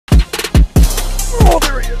Oh,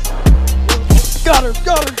 there he is. Got her,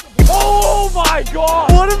 got her. Oh my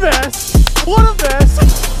God. What a mess. What a mess.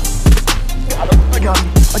 I got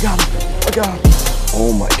him, I got him, I got him.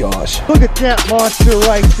 Oh my gosh. Look at that monster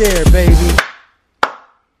right there, baby.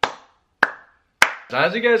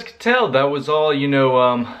 As you guys can tell, that was all, you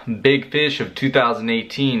know, big fish of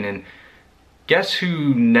 2018, and guess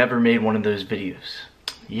who never made one of those videos?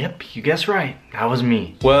 Yep, you guessed right, that was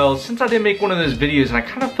me. Well, since I didn't make one of those videos and I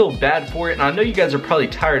kind of feel bad for it, and I know you guys are probably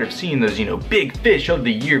tired of seeing those, you know, big fish of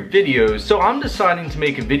the year videos, so I'm deciding to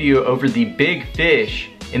make a video over the big fish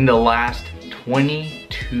in the last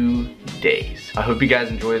 22 days. I hope you guys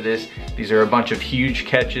enjoy this. These are a bunch of huge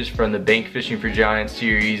catches from the Bank Fishing for Giants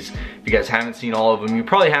series. If you guys haven't seen all of them, you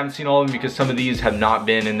probably haven't seen all of them because some of these have not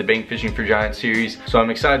been in the Bank Fishing for Giants series. So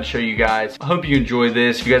I'm excited to show you guys. I hope you enjoy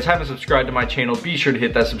this. If you guys haven't subscribed to my channel, be sure to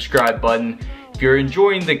hit that subscribe button. If you're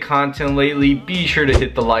enjoying the content lately, be sure to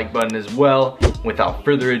hit the like button as well. Without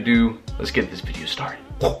further ado, let's get this video started.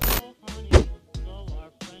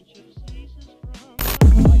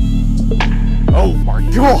 Oh my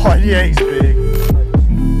God, yeah, he's big.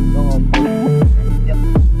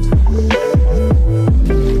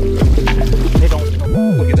 Hey, don't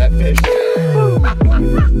look at that fish. Oh,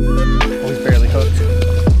 he's barely hooked.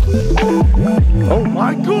 Oh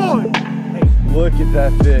my God! Hey, look at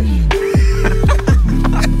that fish.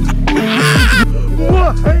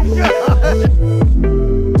 Oh my God!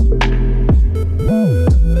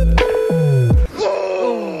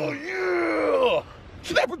 Oh yeah!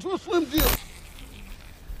 Snap into a Slim Jim.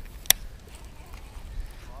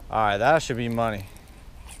 Alright, that should be money.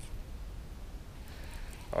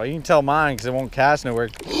 Oh, you can tell mine because it won't cast nowhere.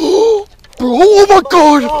 Oh my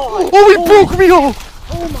God! Oh, he broke me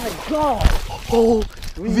off! Oh my God!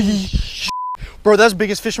 Holy shit. Bro, that's the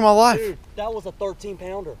biggest fish of my life. Dude, that was a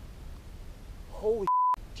 13-pounder. Holy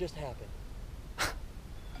just happened.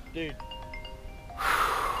 Dude.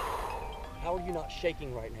 How are you not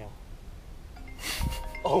shaking right now?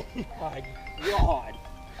 Oh my God.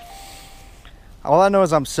 All I know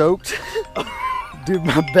is I'm soaked. Dude,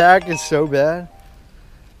 my back is so bad.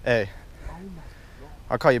 Hey,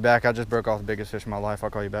 I'll call you back. I just broke off the biggest fish of my life. I'll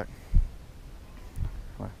call you back.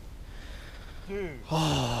 Dude.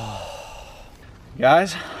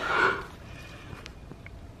 Guys.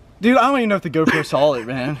 Dude, I don't even know if the GoPro saw it,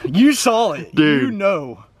 man. You saw it. Dude. You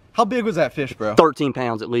know. How big was that fish, bro? 13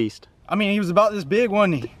 pounds at least. I mean, he was about this big,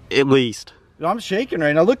 wasn't he? At least. Dude, I'm shaking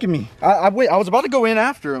right now. Look at me. I was about to go in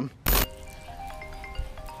after him.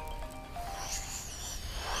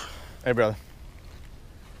 Hey, brother.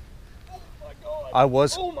 Oh my God. I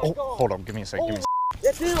was. Oh my God. Hold on. Give me a second. Give me a second.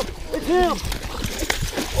 It's him. It's him.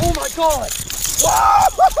 Oh my God.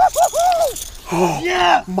 Oh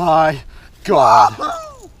Yeah. my God.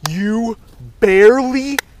 You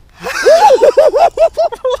barely.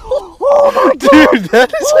 Oh my God. Dude,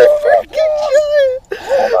 that is a freaking giant.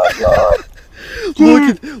 Oh my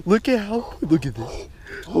God. Look at how. Look at this.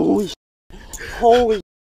 Holy. Holy.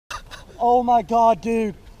 Oh my God,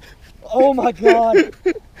 dude. Oh my God.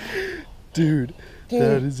 Dude,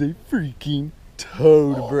 that is a freaking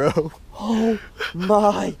toad, bro. Oh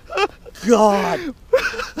my God.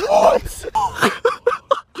 What?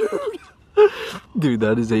 Dude,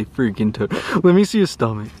 that is a freaking toad. Let me see his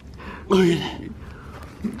stomach. Look at that.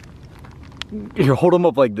 Here, hold him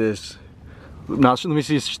up like this. Now, let me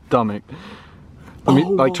see his stomach. Let me,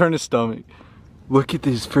 like, turn his stomach. Look at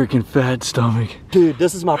this freaking fat stomach. Dude,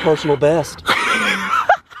 this is my personal best.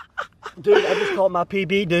 Dude, I just caught my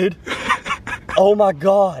PB, dude. Oh my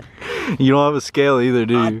God. You don't have a scale either,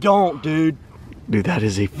 do you? I don't, dude. Dude, that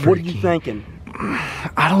is a freaking... What are you thinking?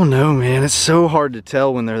 I don't know, man. It's so hard to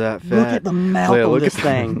tell when they're that fat. Look at the mouth on this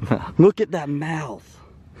thing. Look at that mouth.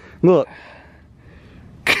 Look.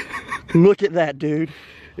 Look at that, dude.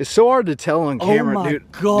 It's so hard to tell on camera, oh my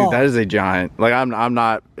dude. God. Dude, that is a giant. Like, I'm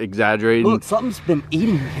not exaggerating. Look, something's been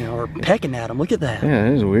eating him or pecking at him. Look at that. Yeah,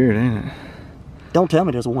 that is weird, ain't it? Don't tell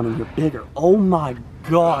me there's one in here bigger. Oh my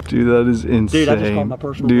God. Dude, that is insane. Dude, I just caught my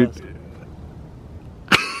personal best.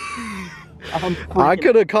 I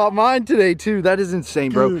could have caught mine today too. That is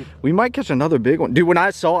insane, bro. Dude. We might catch another big one. Dude, when I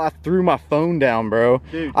saw I threw my phone down, bro.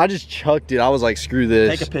 Dude. I just chucked it. I was like, screw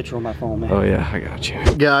this. Take a picture on my phone, man. Oh yeah, I got you.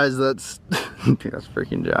 Guys, that's dude, that's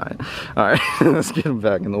freaking giant. All right, let's get him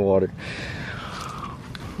back in the water.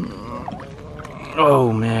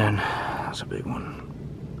 Oh man, that's a big one.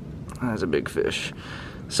 That's a big fish.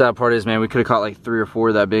 Sad part is, man, we could have caught like 3 or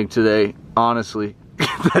 4 that big today. Honestly,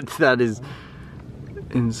 that is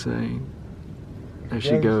insane. There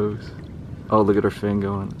she goes. Oh, look at her fin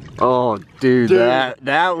going. Oh, dude.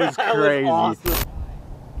 that was crazy. Was awesome.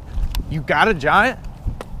 You got a giant?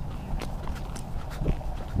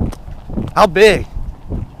 How big?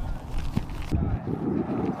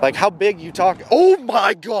 Like how big you talking? Oh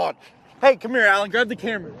my God. Hey, come here, Alan, grab the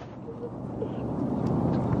camera.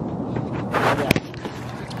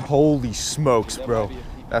 Holy smokes, bro.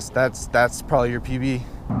 That's probably your PB.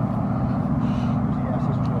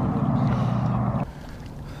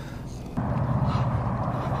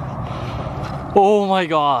 Oh my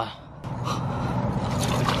God.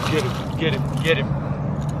 Get him, get him, get him,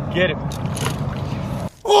 get him.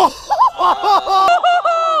 Oh!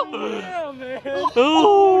 Yeah, man.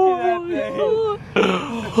 Oh, Look at that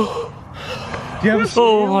thing. Do you have a scale?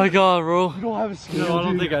 oh my God, bro. You don't have a scale. No, I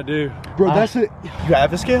don't think I do. Bro, that's it. You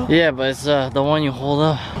have a scale? Yeah, but it's the one you hold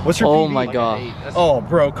up. What's your Oh PB? my God. Oh,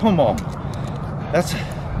 bro, come on. That's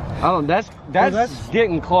That's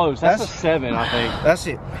getting close. That's a 7, I think. that's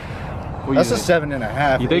it. That's a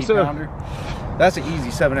 7.5. You think 8 so? pounder. That's an easy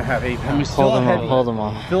 7.5, 8 pounds. Hold him up, hold him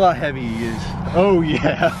up. Feel how heavy he is. Oh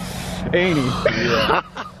yeah, ain't he? Yeah.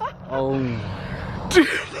 Oh.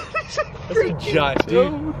 That's a giant,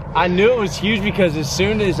 dude. I knew it was huge because as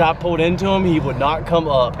soon as I pulled into him, he would not come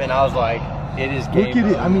up, and I was like, "It is game Look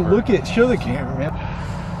at it. I mean, over. look at. Show the camera,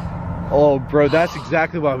 man. Oh, bro, that's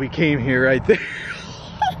exactly why we came here, right there.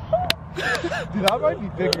 Dude, that might be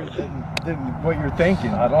bigger than what you're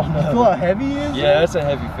thinking. I don't know. You feel how heavy he is? Yeah, that's a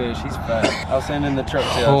heavy fish. He's fat. I was saying in the truck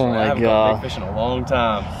today, Oh I my haven't caught God. a big fish in a long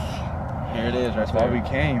time. Here it is, right That's why there. we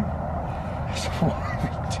came.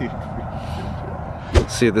 Dude.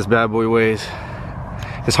 See what this bad boy weighs.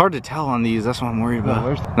 It's hard to tell on these. That's what I'm worried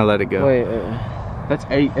about. Now let it go. Wait, That's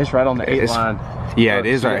 8. It's right on the 8 It's- line. Yeah, it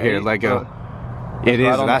is See right the here. 8? Let go. It's It is.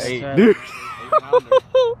 right on the That's 8. dude.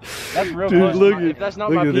 That's real Dude, close. look If at- that's not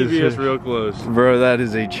look my at this PB, it's fish. real close. Bro, that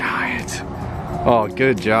is a giant. Oh,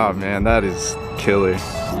 good job, man. That is killer.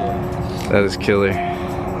 Yeah. That is killer.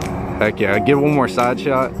 Heck yeah. Get one more side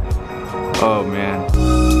shot. Oh, man.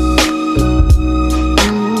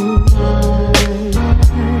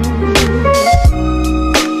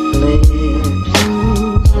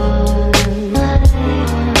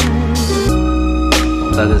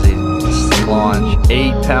 That is a launch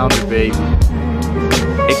 8-pounder, baby.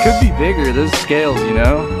 It could be bigger. Those scales, you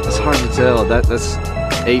know, it's hard to tell. That's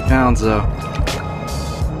 8 pounds though.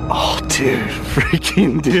 Oh, dude,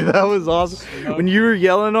 freaking dude, that was awesome. When you were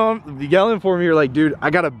yelling for me, you're like, dude, I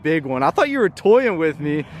got a big one. I thought you were toying with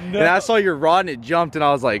me, and I saw your rod and it jumped, and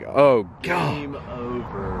I was like, oh god, Game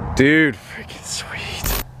over. dude, freaking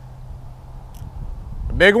sweet.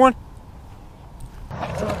 A big one?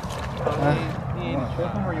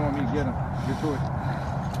 Check him, or you want me to get him? Your choice.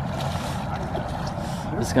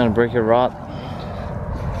 it's gonna break your rod.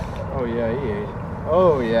 Oh yeah, he ate it.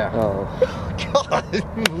 Oh yeah. Oh. God, dude,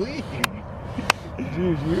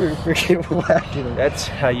 you're freaking whacking him. That's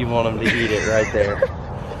how you want him to eat it right there.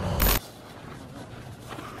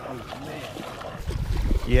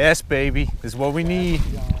 Yes, baby. This is what we need.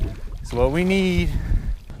 It's what we need.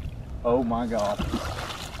 Oh my god.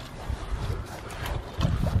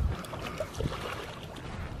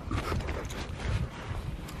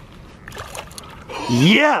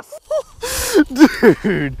 Yes!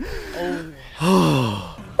 Dude.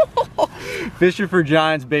 Oh. Fishing for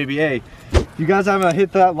giants, baby. Hey, you guys haven't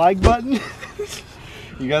hit that like button?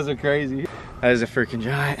 You guys are crazy. That is a freaking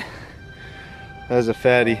giant. That is a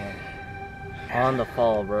fatty. On the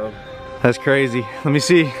fall, bro. That's crazy. Let me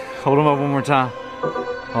see. Hold him up one more time.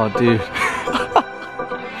 Oh, dude.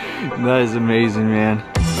 That is amazing, man.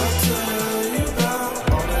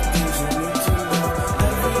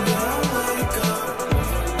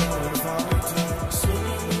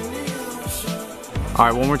 All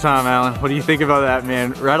right, one more time, Alan. What do you think about that,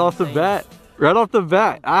 man? Right off the bat. Right off the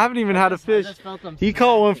bat. I haven't even had a fish. He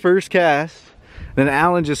caught one first cast. Then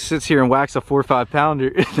Alan just sits here and whacks a 4 or 5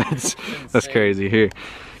 pounder. That's crazy. Here,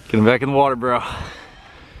 get him back in the water, bro.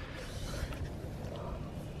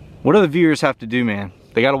 What do the viewers have to do, man?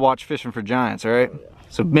 They got to watch Fishing for Giants, all right?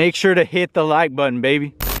 So make sure to hit the like button,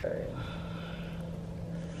 baby.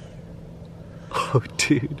 Oh,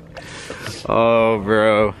 dude. Oh,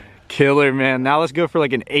 bro. Killer, man. Now let's go for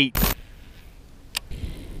like an 8.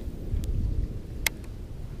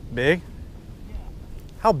 Big?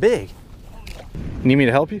 How big? You need me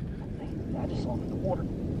to help you? I just saw him in the water.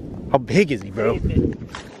 How big is he, bro? He's big.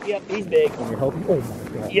 Yep, he's big. Let me help you. Oh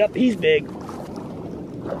my god. Yep, he's big.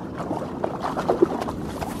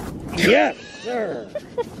 Yes, sir.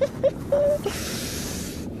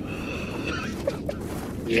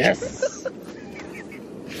 Yes.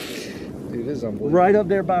 Dude, this is unbelievable. Right up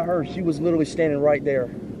there by her. She was literally standing right there.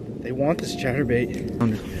 They want this chatterbait.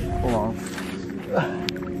 Hold on.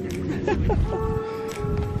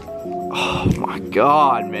 Oh my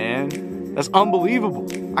god, man. That's unbelievable.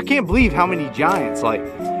 I can't believe how many giants, like,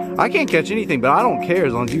 I can't catch anything, but I don't care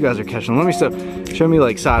as long as you guys are catching them. Let me show me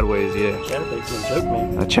like sideways, yeah. Chatterbait's no joke,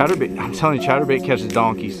 man. Chatterbait, I'm telling you, chatterbait catches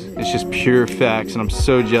donkeys. It's just pure facts, and I'm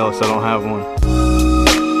so jealous I don't have one.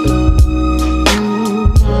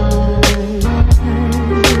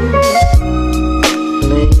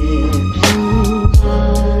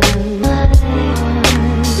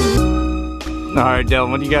 All right, Dylan,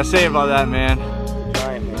 what do you guys say about that, man?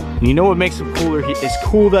 Giant, man. And you know what makes him cooler? It's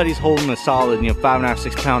cool that he's holding a solid, 5.5,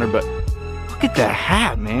 6 pounder, but look at that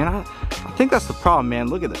hat, man. I think that's the problem, man.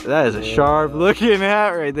 Look at that. That is a sharp looking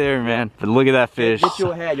hat right there, man. But look at that fish. Get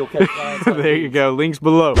you a hat, you'll catch giants. There you go, links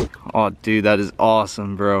below. Oh, dude, that is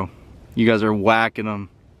awesome, bro. You guys are whacking them.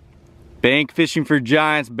 Bank fishing for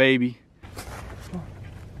giants, baby.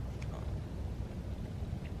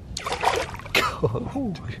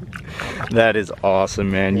 That is awesome,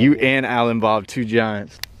 man. You and Alan Bob, 2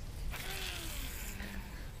 giants.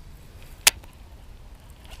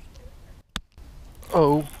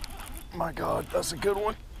 Oh my God, that's a good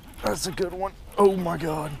one. That's a good one. Oh my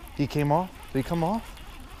God. He came off? Did he come off?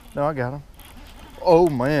 No, I got him. Oh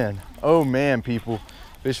man, people.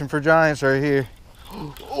 Fishing for giants right here.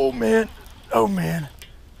 Oh man,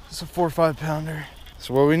 it's a 4 or 5 pounder. That's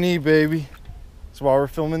what we need, baby. That's why we're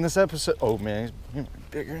filming this episode. Oh man, he's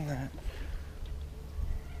bigger than that.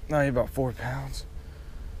 No, he's about 4 pounds.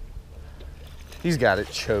 He's got it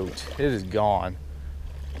choked. It is gone.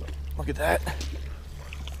 Look at that.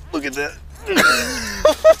 Look at that.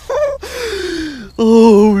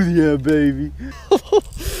 Oh yeah, baby.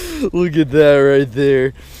 Look at that right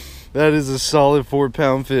there. That is a solid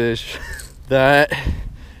 4-pound fish. That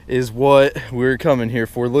is what we're coming here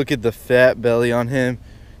for. Look at the fat belly on him.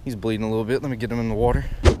 He's bleeding a little bit. Let me get him in the water.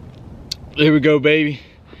 There we go, baby.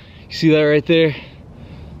 You see that right there?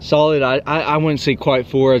 Solid. I wouldn't say quite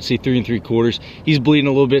 4. I'd say 3 3/4. He's bleeding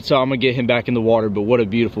a little bit, so I'm gonna get him back in the water. But what a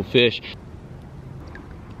beautiful fish.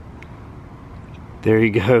 There he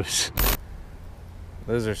goes.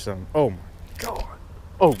 Those are some. Oh my God.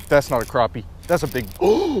 Oh, that's not a crappie. That's a big.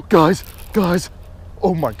 Oh, guys.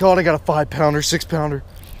 Oh my God, I got a 5 pounder, 6 pounder.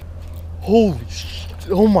 Holy shit.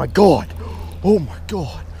 Oh my God. Oh my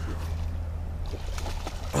God.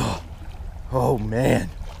 Oh man.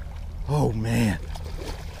 Oh man.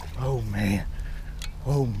 Oh man.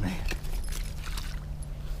 Oh man.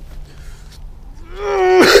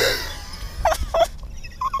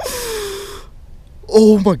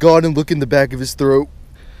 Oh my God, and look in the back of his throat.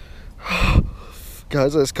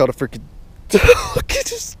 Guys, I just caught a freaking. Look at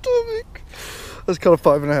his stomach. I just caught a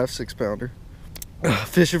 5.5, 6 pounder.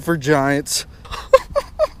 Fishing for giants.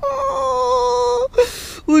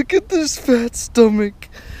 Look at this fat stomach.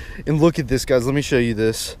 And look at this, guys. Let me show you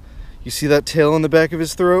this. You see that tail in the back of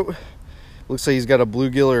his throat? Looks like he's got a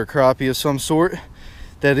bluegill or a crappie of some sort.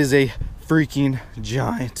 That is a freaking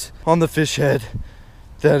giant on the fish head.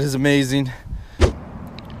 That is amazing.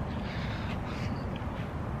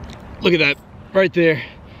 Look at that right there.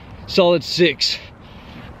 Solid 6.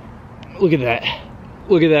 Look at that.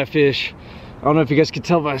 Look at that fish. I don't know if you guys can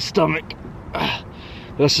tell by his stomach.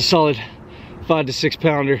 That's a solid 5 to 6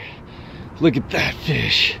 pounder. Look at that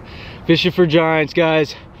fish. Fishing for giants,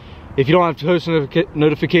 guys. If you don't have post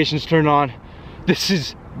notifications turned on, this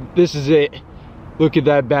is it. Look at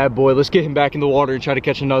that bad boy. Let's get him back in the water and try to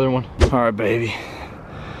catch another one. All right, baby.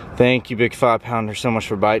 Thank you, big 5 pounder, so much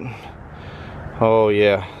for biting. Oh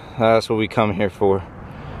yeah, that's what we come here for.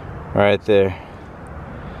 Right there.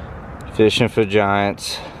 Fishing for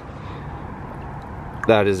giants.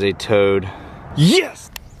 That is a toad. Yes!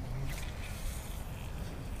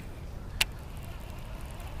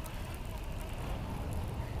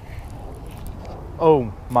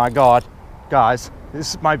 Oh my God, guys,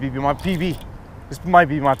 this might be my PB. This might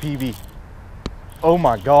be my PB. Oh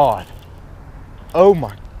my God. Oh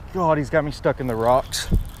my God, he's got me stuck in the rocks.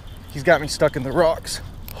 He's got me stuck in the rocks.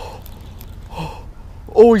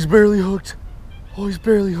 Oh, he's barely hooked. Oh, he's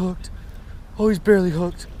barely hooked. Oh, he's barely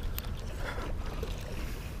hooked.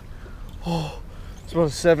 Oh, it's about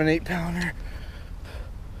a 7, 8 pounder.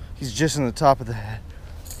 He's just in the top of the head.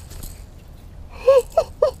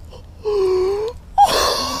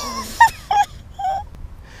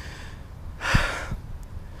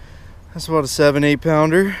 That's about a 7, 8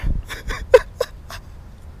 pounder.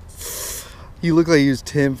 He looked like he was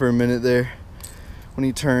 10 for a minute there when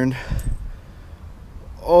he turned.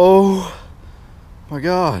 Oh my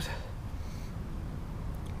God.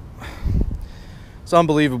 It's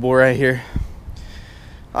unbelievable right here.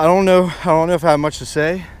 I don't know if I have much to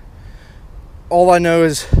say. All I know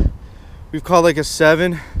is we've caught like a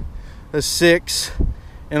 7, a 6,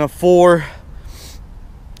 and a 4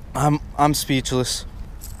 I'm speechless.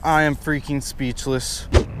 I am freaking speechless.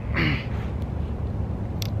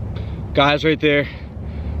 Guys, right there,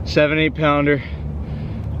 7-8 pounder,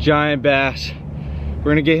 giant bass.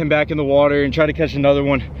 We're gonna get him back in the water and try to catch another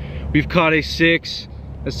one. We've caught a 6,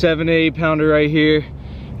 a 7-8 pounder right here,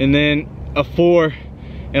 and then a 4,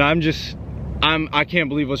 and I can't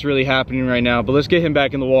believe what's really happening right now, but let's get him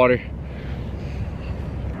back in the water.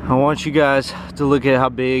 I want you guys to look at how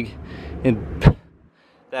big, and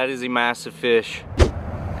that is a massive fish.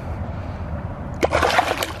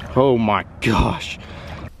 Oh my gosh.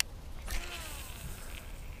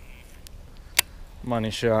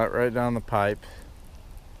 Money shot right down the pipe.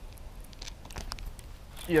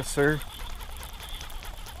 Yes, sir.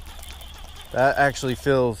 That actually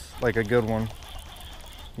feels like a good one.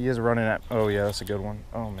 He is running at, oh yeah, that's a good one.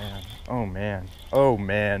 Oh man, oh man, oh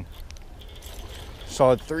man.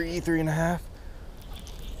 Solid 3, 3.5.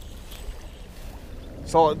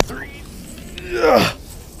 Solid 3. Ugh.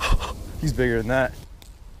 He's bigger than that.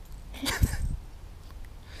 You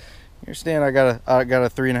understand? I got a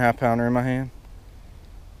 3.5 pounder in my hand.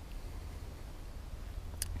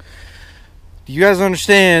 Do you guys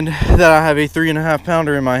understand that I have a 3.5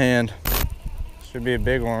 pounder in my hand? Should be a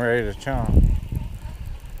big one ready to chomp.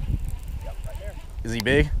 Yep, right there. Is he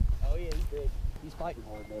big? Oh yeah, he's big. He's fighting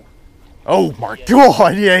hard though. Oh my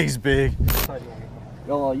god, yeah, he's big.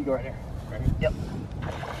 Go, you go right there. Right here. Yep.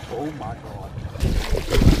 Oh my god.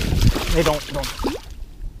 Hey, don't.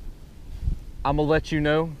 I'm gonna let you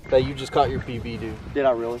know that you just caught your PB, dude. Did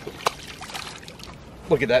I really?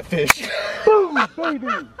 Look at that fish. Boom, baby.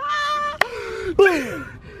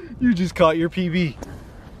 Boom. You just caught your PB.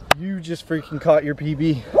 You just freaking caught your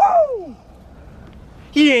PB. Woo!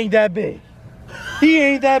 He ain't that big. He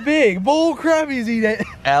ain't that big. Bull crap, is he that?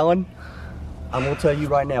 Alan, I'm gonna tell you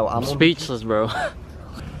right now. I'm speechless, bro.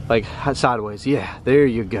 Like sideways. Yeah, there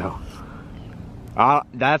you go.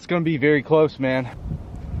 That's gonna be very close, man.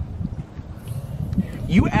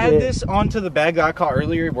 You add this onto the bag that I caught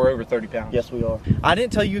earlier, we're over 30 pounds. Yes, we are. I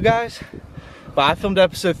didn't tell you guys, but I filmed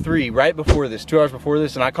episode 3 right before this, 2 hours before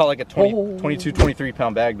this, and I caught like a 22, 23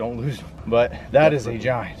 pound bag. Don't lose them. But that is a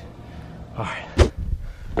giant. All right.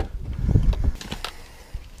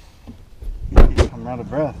 I'm out of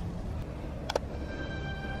breath.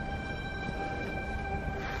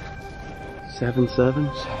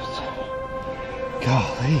 7.7.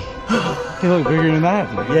 Golly. He looked bigger than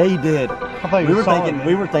that. Dude. Yeah, he did. I thought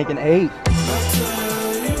We were thinking 8.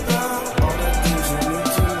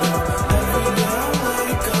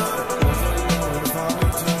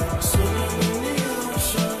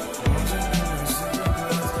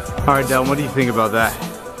 All right, Del, what do you think about that?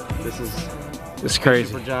 This It's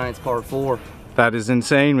crazy. Super Giants Part 4. That is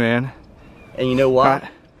insane, man. And you know why?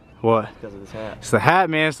 What? Because of this hat. It's the hat,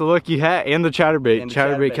 man. It's the lucky hat and the chatterbait. And the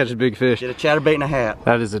Chatterbait chatterbait. catches big fish. Get a chatterbait and a hat.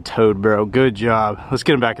 That is a toad, bro. Good job. Let's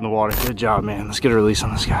get him back in the water. Good job, man. Let's get a release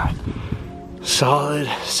on this guy. Solid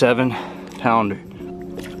 7 pounder.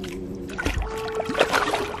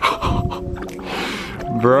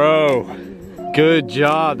 Bro, good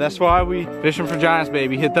job. That's why we fishing for giants,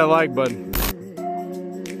 baby. Hit that like button.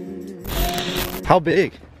 How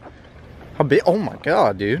big? How big? Oh my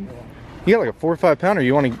God, dude. You got like a 4 or 5 pounder.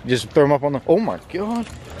 You want to just throw them up on the, oh my God.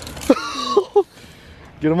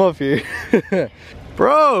 Get him up here.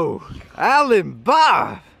 Bro, Alan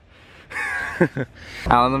Bob.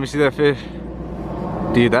 Alan, let me see that fish.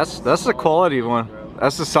 Dude, that's a quality one.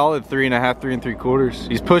 That's a solid 3.5, 3 3/4.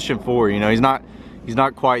 He's pushing 4, you know. He's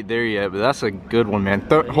not quite there yet, but that's a good one, man.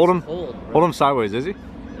 Hold him sideways, is he?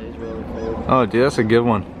 He's really cold. Oh, dude, that's a good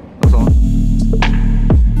one. That's all.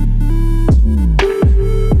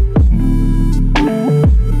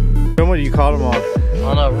 What you caught him on?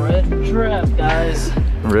 On a red trap, guys.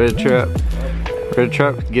 Red trap. Red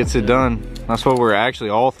trap gets it done. That's what we're actually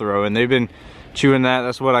all throwing. They've been chewing that.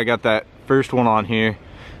 That's what I got that first one on here.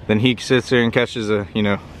 Then he sits there and catches a, you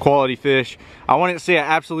know, quality fish. I wouldn't say an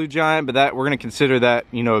absolute giant, but that we're gonna consider that,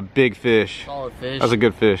 you know, a big fish. Solid fish. That's a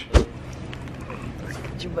good fish. Get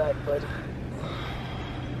you back, buddy.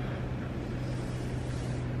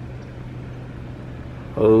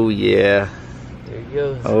 Oh yeah. There he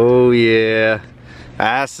goes. Oh yeah.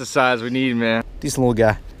 That's the size we need, man. Decent little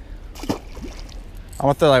guy. I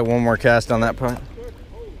want to throw like one more cast on that punt.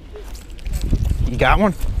 You got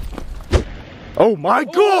one? Oh my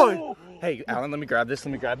God! Hey, Alan, let me grab this.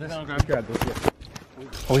 Let me grab this. No, grab this. Yeah.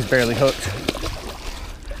 Oh, he's barely hooked.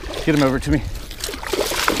 Get him over to me.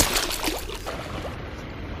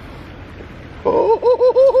 Oh,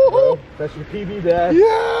 Bro, that's your PB bag.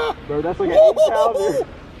 yeah! Bro, that's like an 8 pounder.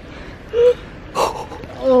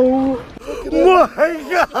 Oh, look at my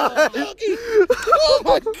god! Oh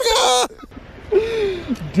my god!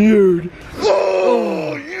 Dude.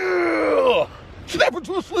 Oh yeah! Snap it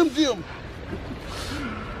to a Slim Jim.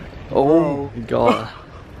 Oh god.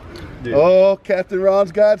 Dude. Oh, Captain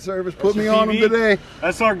Ron's Guide Service put me on him today.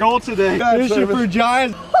 That's our goal today. Fishing for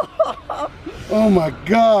giants. Oh my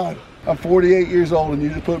God. I'm 48 years old and you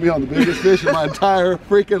just put me on the biggest fish in my entire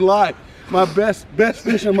freaking life. My best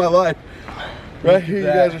fish in my life. Right here, you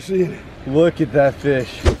guys are seeing it. Look at that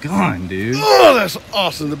fish. Gone, dude. Oh, that's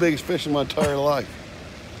awesome. The biggest fish in my entire life.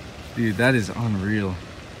 Dude, that is unreal.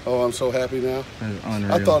 Oh, I'm so happy now. That is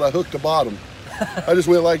unreal. I thought I hooked the bottom. I just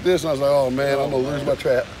went like this and I was like, oh man, I'm gonna lose my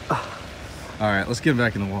trap. All right, let's get him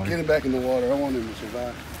back in the water. Get him back in the water. I want him to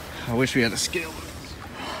survive. I wish we had a scale.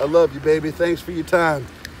 I love you, baby. Thanks for your time.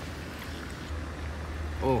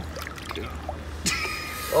 Oh.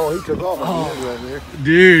 Oh, he took off right there.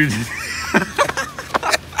 Dude.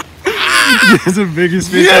 That's the biggest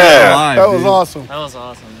fish alive. That was awesome. That was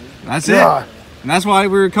awesome, dude. That's it. And that's why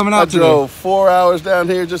we were coming out I today. drove 4 hours down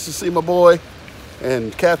here just to see my boy,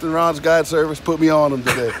 and Captain Ron's Guide Service put me on him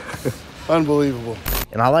today. Unbelievable.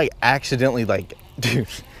 And I like accidentally dude,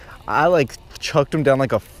 I like chucked him down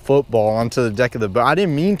like a football onto the deck of the boat. I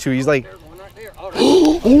didn't mean to. He's like,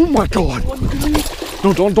 oh my god.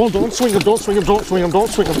 No, don't swing him, don't swing him, don't swing him, don't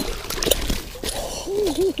swing him.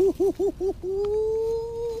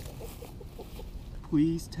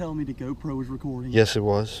 Please tell me the GoPro was recording. Yes, it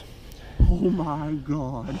was. Oh my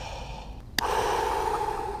God.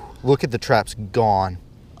 Look at the traps gone.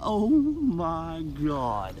 Oh my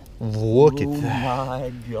God. Look at that. Oh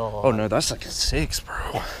my God. Oh no, that's like a 6,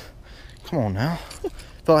 bro. Come on now.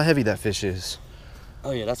 Feel how heavy that fish is.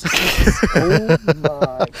 Oh yeah, that's a oh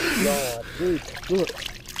my God. Dude, look.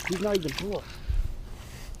 He's not even hooked.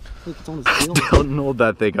 Look, it's on his gill. Don't hold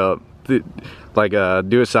that thing up. Like,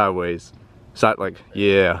 do it sideways.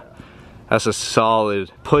 Yeah. That's a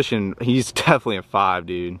solid pushing. He's definitely a 5,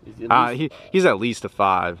 dude. He's at least a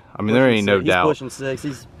 5. I mean, there ain't no doubt. He's pushing 6.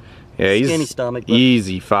 He's skinny stomach.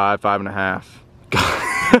 Easy 5, 5.5.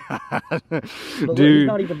 But dude, he's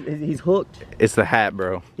not even. He's hooked. it's the hat,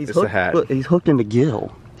 bro. He's it's hooked. the hat. Look, he's hooked in the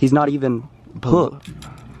gill. He's not even hooked.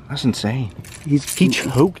 That's insane. He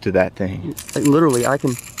choked that thing. Literally, I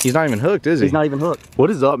can. He's not even hooked, is he? He's not even hooked. What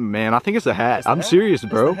is up, man? I think it's a hat. I'm serious,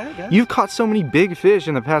 bro. It's the hat, guys. You've caught so many big fish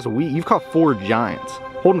in the past week. You've caught 4 giants.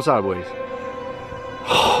 Hold them sideways.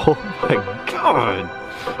 Oh my God.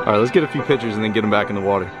 All right, let's get a few pictures and then get them back in the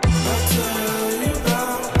water.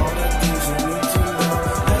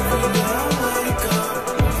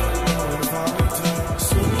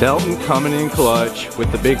 Delton coming in clutch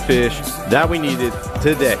with the big fish that we needed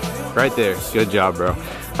today. Right there. Good job, bro. All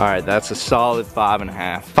right, that's a solid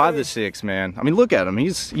 5.5. 5 to 6, man. I mean, look at him.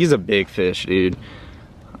 He's a big fish, dude.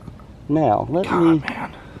 Now, let me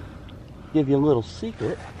man. give you a little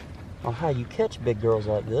secret on how you catch big girls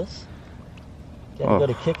like this. You gotta go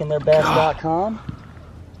to kickingtheirbass.com.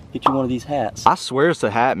 Get you one of these hats. I swear it's a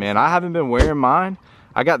hat, man. I haven't been wearing mine.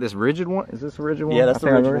 I got this rigid one. Is this a rigid one? Yeah, that's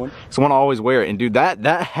the rigid one. It's the one I always wear. And dude, that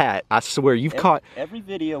hat, I swear, you've caught. Every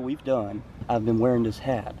video we've done, I've been wearing this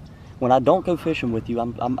hat. When I don't go fishing with you,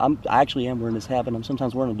 I actually am wearing this hat, but I'm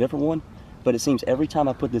sometimes wearing a different one. But it seems every time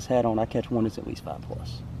I put this hat on, I catch one that's at least 5+.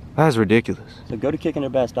 That is ridiculous. So go to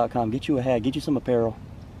kickingtheirbass.com, get you a hat, get you some apparel.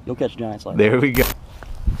 You'll catch giants like There we go.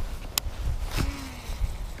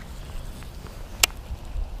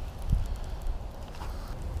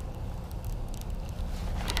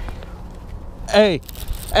 Hey,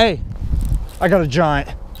 I got a giant.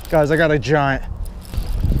 Guys, I got a giant.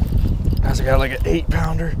 Guys, I got like an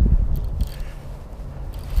 8-pounder.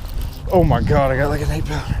 Oh my God, I got like an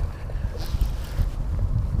 8-pounder.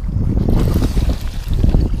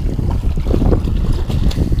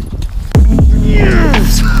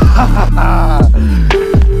 Yes!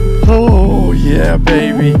 Oh yeah,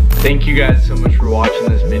 baby. Thank you guys so much for watching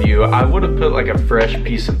this video. I would have put like a fresh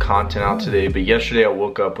piece of content out today, but yesterday I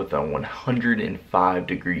woke up with a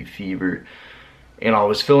 105-degree fever and I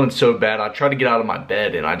was feeling so bad. I tried to get out of my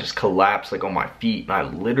bed and I just collapsed like on my feet, and I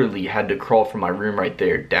literally had to crawl from my room right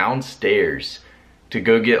there downstairs to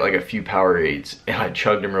go get like a few Powerades, and I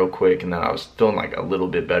chugged them real quick and then I was feeling like a little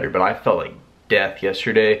bit better, but I felt like death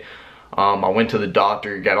yesterday. I went to the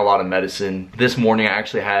doctor, got a lot of medicine. This morning I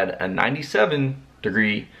actually had a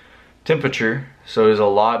 97-degree temperature, so it was a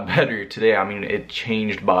lot better today. I mean, it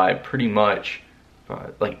changed by pretty much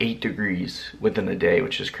like 8 degrees within the day,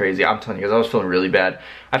 which is crazy. I'm telling you guys, I was feeling really bad.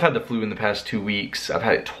 I've had the flu in the past 2 weeks. I've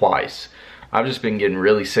had it twice. I've just been getting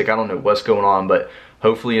really sick. I don't know what's going on, but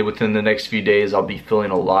hopefully within the next few days I'll be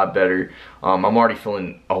feeling a lot better. I'm already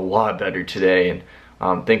feeling a lot better today, and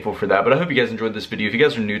I'm thankful for that. But I hope you guys enjoyed this video. If you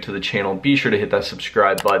guys are new to the channel, be sure to hit that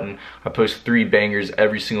subscribe button. I post 3 bangers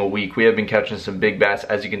every single week. We have been catching some big bass,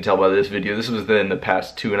 as you can tell by this video. This was in the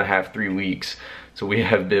past 2.5, 3 weeks. So we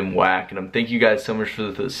have been whacking them. Thank you guys so much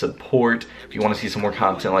for the support. If you want to see some more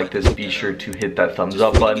content like this, be sure to hit that thumbs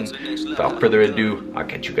up button. Without further ado, I'll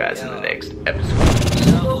catch you guys in the next episode.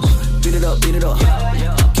 Beat it up, keep it up,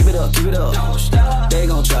 keep it up. They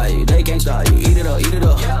gon' try you, they can't stop you. Eat it up, eat it up.